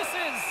 but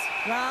misses.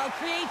 Well,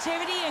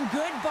 creativity and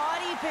good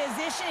body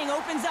positioning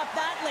opens up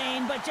that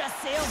lane, but just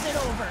sails it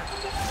over.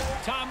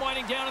 Time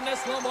winding down in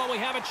this one while we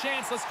have a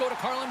chance. Let's go to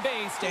Carlin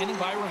Bay, standing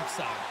by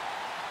ringside.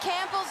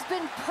 Campbell's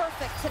been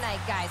perfect tonight,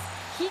 guys.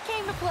 He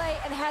came to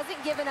play and hasn't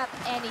given up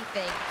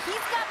anything.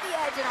 He's got the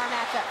edge in our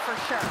matchup for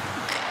sure.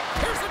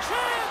 Here's a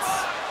chance!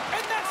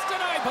 And that's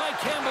denied by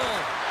Campbell.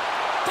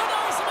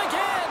 Denies him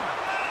again!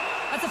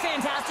 That's a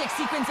fantastic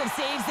sequence of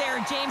saves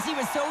there, James. He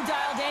was so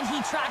dialed in,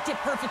 he tracked it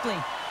perfectly.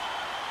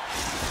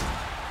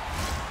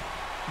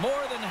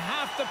 More than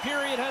half the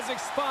period has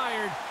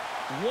expired.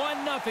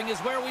 1-0 is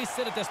where we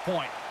sit at this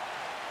point.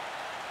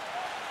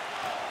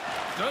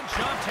 Good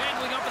job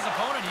tangling up his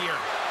opponent here.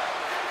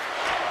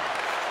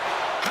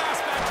 Pass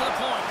back to the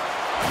point.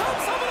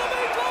 Comes up with a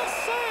big glove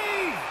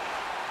save!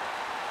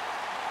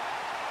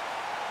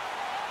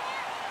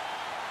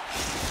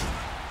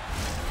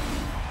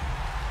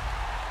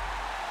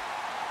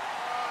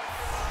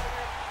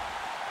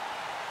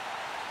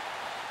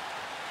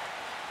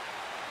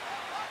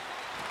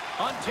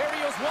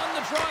 Ontario's won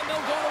the draw and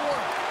they'll go to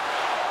work.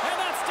 And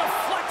that's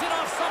deflected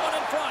off someone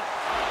in front.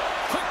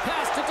 Quick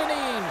pass to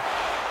Dineen.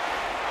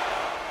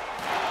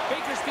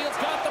 Bakersfield's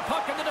got the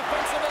puck in the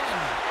defensive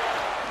end.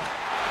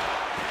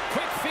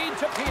 Quick feed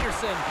to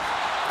Peterson.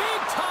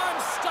 Big time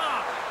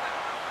stop.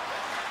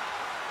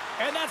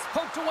 And that's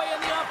poked away in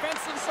the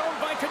offensive zone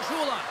by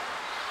Kajula.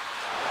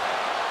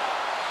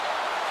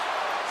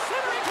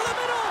 Centering to the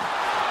middle.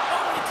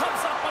 Oh, he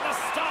comes up with a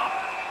stop.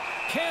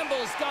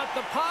 Campbell's got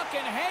the puck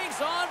and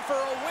hangs on for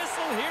a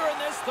whistle here in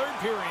this third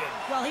period.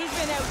 Well, he's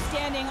been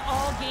outstanding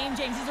all game,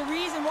 James. There's a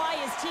reason why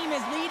his team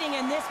is leading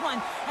in this one,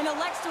 and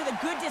elects with a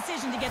good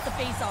decision to get the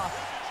face-off.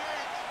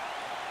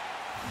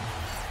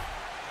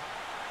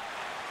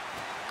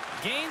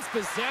 Gains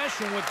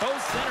possession with both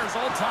centers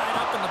all tied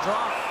up in the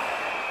draw.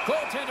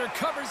 Goaltender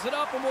covers it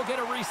up, and we'll get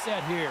a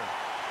reset here.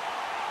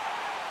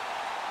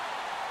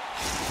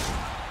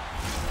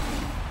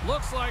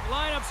 Looks like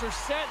lineups are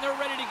set, and they're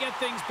ready to get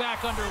things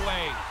back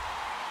underway.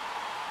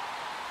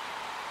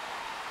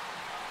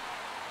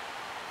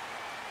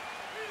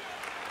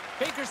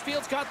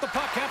 Bakersfield's got the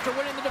puck after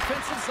winning the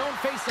defensive zone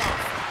faceoff.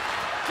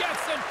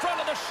 Gets in front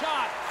of the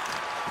shot.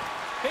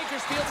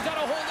 Bakersfield's got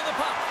a hold of the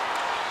puck.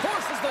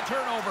 Forces the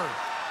turnover.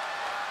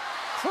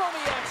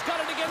 Chromiak's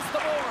got it against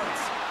the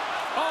boards.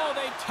 Oh,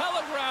 they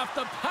telegraphed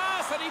the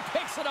pass, and he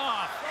picks it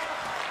off.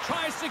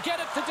 Tries to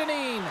get it to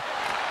Dineen.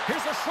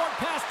 Here's a short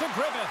pass to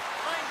Griffith.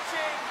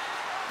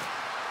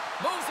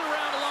 Moves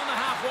around along the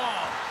half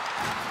wall.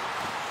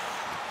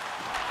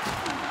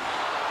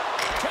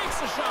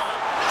 Takes a shot.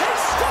 They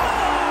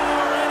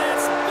score! And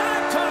it's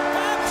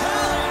back-to-back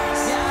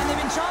tallies. Yeah, and they've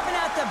been chomping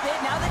at the bit.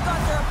 Now they've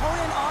got their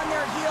opponent on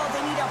their heels.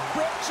 They need a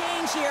quick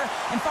change here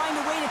and find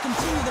a way to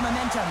continue the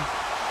momentum.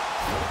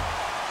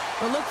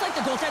 It looks like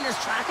the goaltender's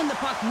tracking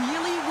the puck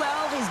really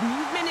well. His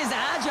movement is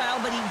agile,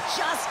 but he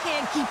just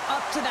can't keep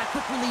up to that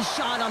quick release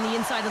shot on the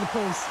inside of the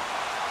post.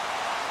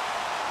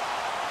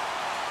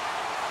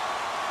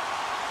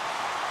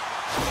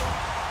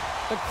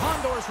 The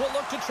Condors will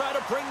look to try to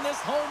bring this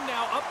home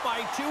now, up by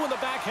 2 in the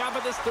back half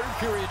of this third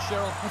period,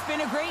 Cheryl. It's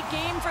been a great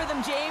game for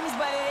them, James,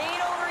 but it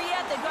ain't over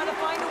yet. They've got to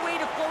find a way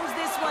to close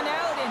this one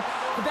out, and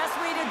the best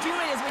way to do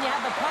it is when you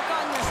have the puck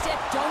on your stick.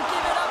 Don't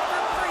give it up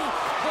for free.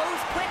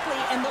 Close quickly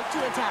and look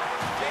to attack.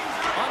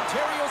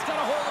 Ontario's got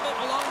a hold of it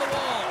along the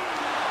wall.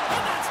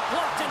 And that's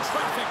blocked in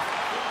traffic.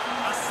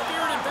 A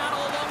spirited battle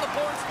along the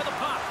boards for the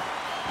puck.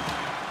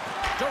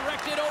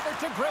 Directed over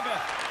to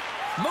Griffith.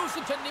 Moves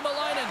it to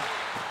Niemelainen.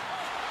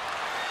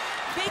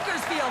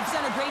 Bakersfield's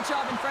done a great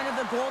job in front of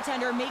the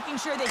goaltender, making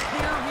sure they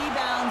clear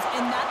rebounds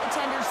and that the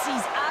tender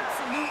sees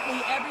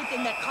absolutely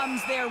everything that comes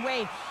their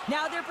way.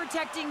 Now they're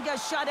protecting a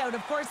shutout.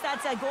 Of course,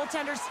 that's a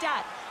goaltender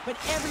stat, but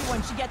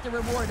everyone should get the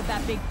reward of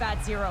that big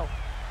fat 0.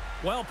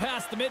 Well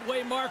past the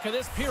midway mark of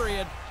this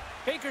period,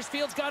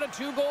 Bakersfield's got a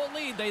 2-goal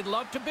lead. They'd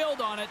love to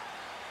build on it.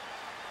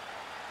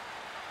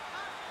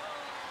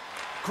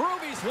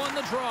 Groovy's won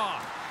the draw.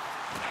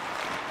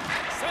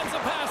 Sends a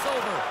pass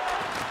over.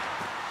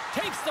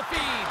 Takes the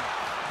feed.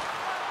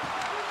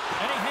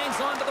 And he hangs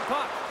on to the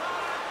puck.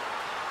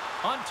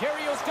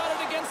 Ontario's got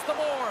it against the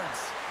boards.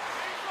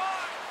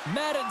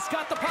 Madden's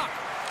got the puck.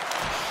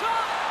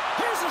 Shot!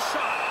 Here's a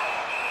shot!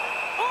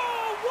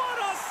 Oh, what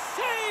a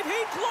save!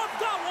 He gloved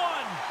that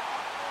one!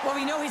 Well,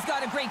 we know he's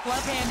got a great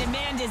glove hand, and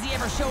man, does he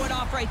ever show it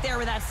off right there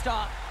with that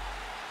stop.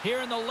 Here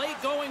in the late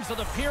goings of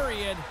the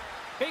period,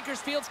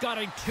 Bakersfield's got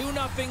a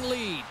 2-0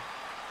 lead.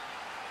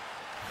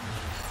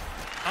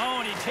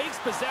 Oh, and he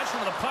takes possession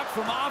of the puck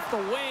from off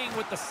the wing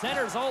with the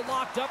centers all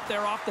locked up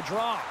there off the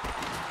draw.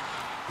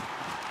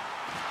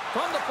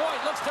 From the point,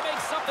 looks to make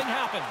something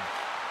happen.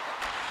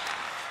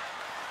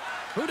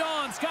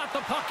 Houdon's got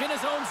the puck in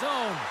his own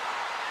zone.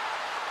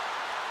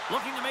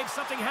 Looking to make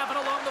something happen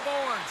along the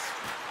boards.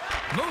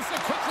 Moves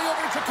it quickly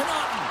over to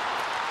Connaughton.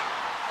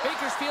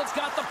 Bakersfield's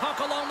got the puck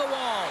along the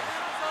wall.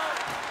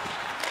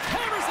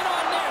 Hammers it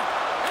on net.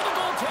 And the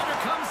goaltender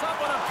comes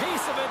up with a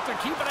piece of it to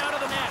keep it out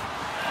of the net.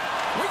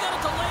 We got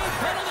a delayed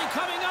penalty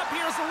coming up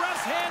here as the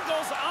ref's hand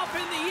goes up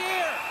in the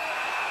air.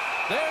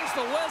 There's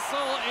the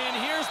whistle,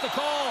 and here's the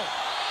call.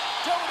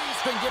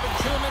 Doty's been given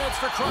 2 minutes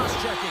for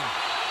cross-checking.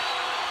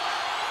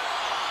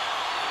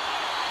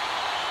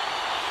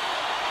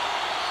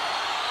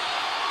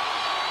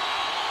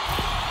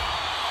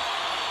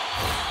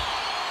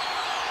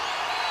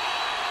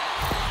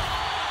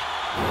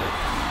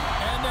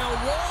 And they'll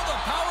roll the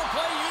power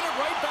play unit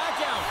right back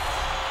out.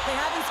 They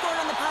haven't scored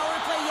on the power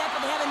play yet,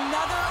 but they have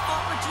another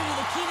opportunity.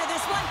 The key to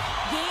this one,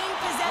 gain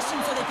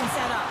possession so they can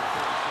set up.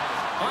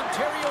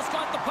 Ontario's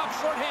got the puck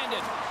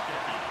shorthanded.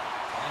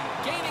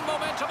 Gaining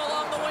momentum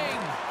along the wing.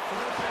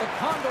 The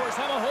Condors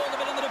have a hold of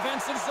it in the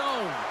defensive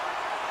zone.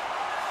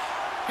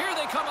 Here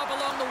they come up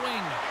along the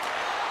wing.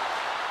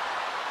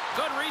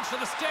 Good reach to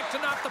the stick to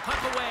knock the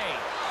puck away.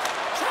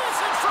 Chance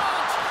in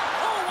front.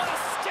 Oh, what a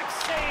stick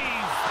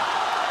save.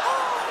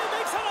 Oh, and he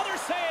makes another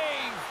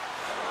save.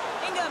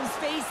 Ingham's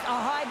faced a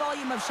high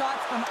volume of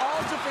shots from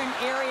all different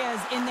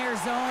areas in their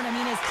zone. I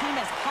mean, his team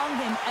has hung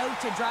him out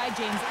to dry,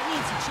 James. It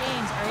needs to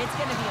change, or it's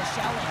going to be a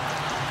shelling.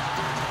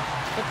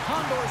 The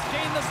Condors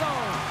gain the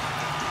zone.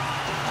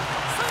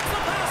 Sends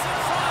the pass in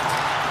front.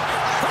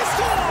 They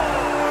score!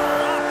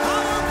 A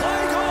power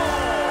play goal!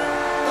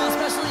 Well,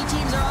 specialty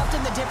teams are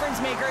often the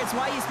difference maker. It's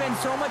why you spend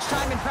so much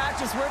time in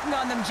practice working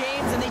on them,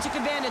 James, and they took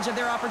advantage of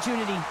their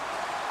opportunity.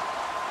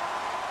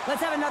 Let's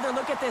have another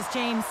look at this,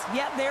 James.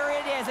 Yep, there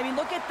it is. I mean,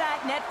 look at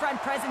that net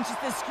front presence, just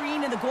the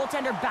screen and the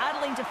goaltender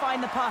battling to find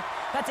the puck.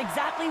 That's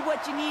exactly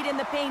what you need in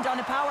the paint on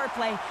a power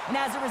play, and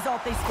as a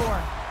result, they score.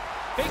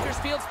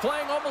 Bakersfield's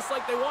playing almost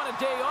like they want a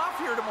day off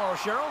here tomorrow,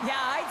 Cheryl. Yeah,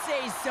 I'd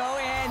say so,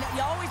 and you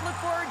always look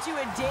forward to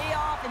a day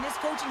off, and this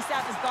coaching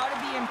staff has got to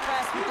be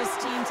impressed with this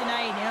team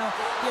tonight. You know,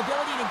 the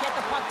ability to get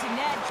the puck to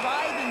net,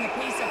 driving the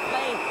pace of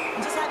play,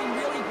 and just having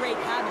really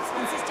great habits,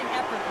 consistent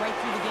effort right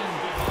through the game.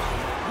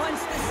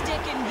 Once the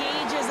stick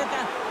engages at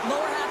the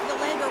lower half of the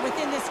leg or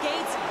within the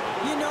skates,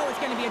 you know it's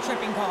going to be a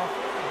tripping call.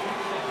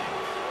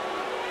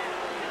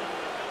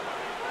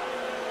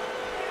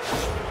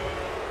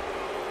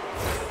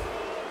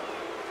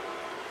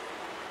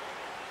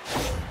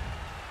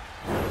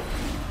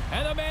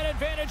 And the man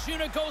advantage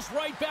unit goes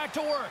right back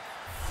to work.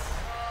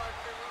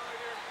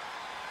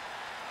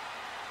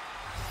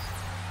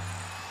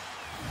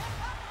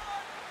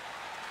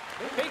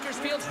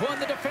 Bakersfield's won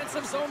the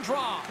defensive zone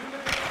draw.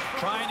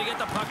 Trying to get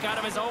the puck out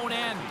of his own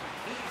end.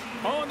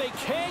 Oh, and they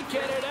can't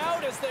get it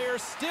out as they are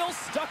still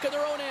stuck in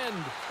their own end.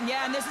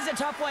 Yeah, and this is a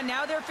tough one.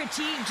 Now they're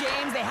fatigued,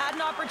 James. They had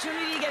an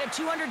opportunity to get it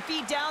 200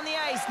 feet down the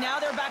ice. Now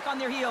they're back on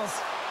their heels.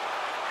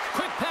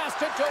 Quick pass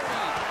to Doty.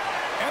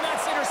 And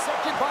that's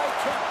intercepted by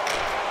Kemp.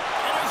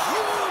 And a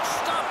huge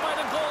stop by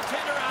the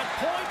goaltender at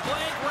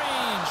point-blank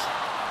range.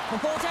 The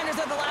goaltenders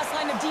are the last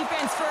line of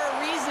defense for a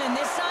reason.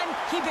 This time,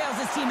 he bails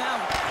his team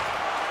out.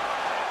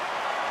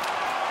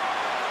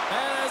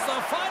 As the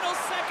final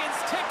seconds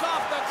tick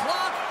off the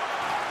clock,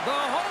 the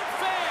home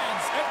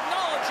fans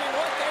acknowledging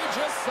what they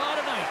just saw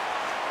tonight.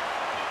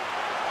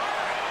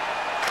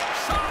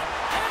 Shot,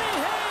 and he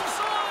hangs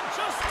on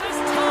just as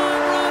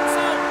time runs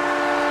out.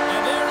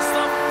 And there's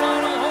the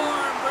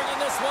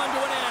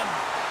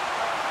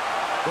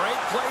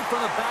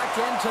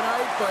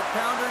tonight, but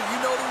Pounder, you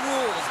know the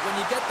rules. When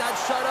you get that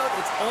shutout,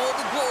 it's all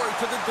the glory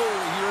to the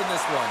goalie here in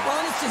this one. Well,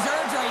 and it's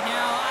deserved right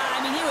now. I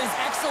mean, he was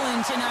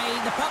excellent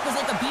tonight. The puck was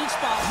like a beach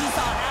ball. He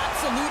saw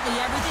absolutely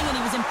everything, and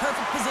he was in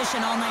perfect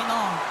position all night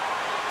long.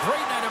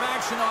 Great night of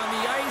action on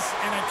the ice,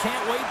 and I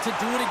can't wait to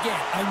do it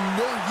again. I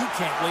know you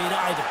can't wait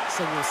either.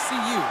 So we'll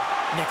see you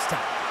next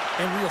time.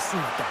 And real soon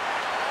at that.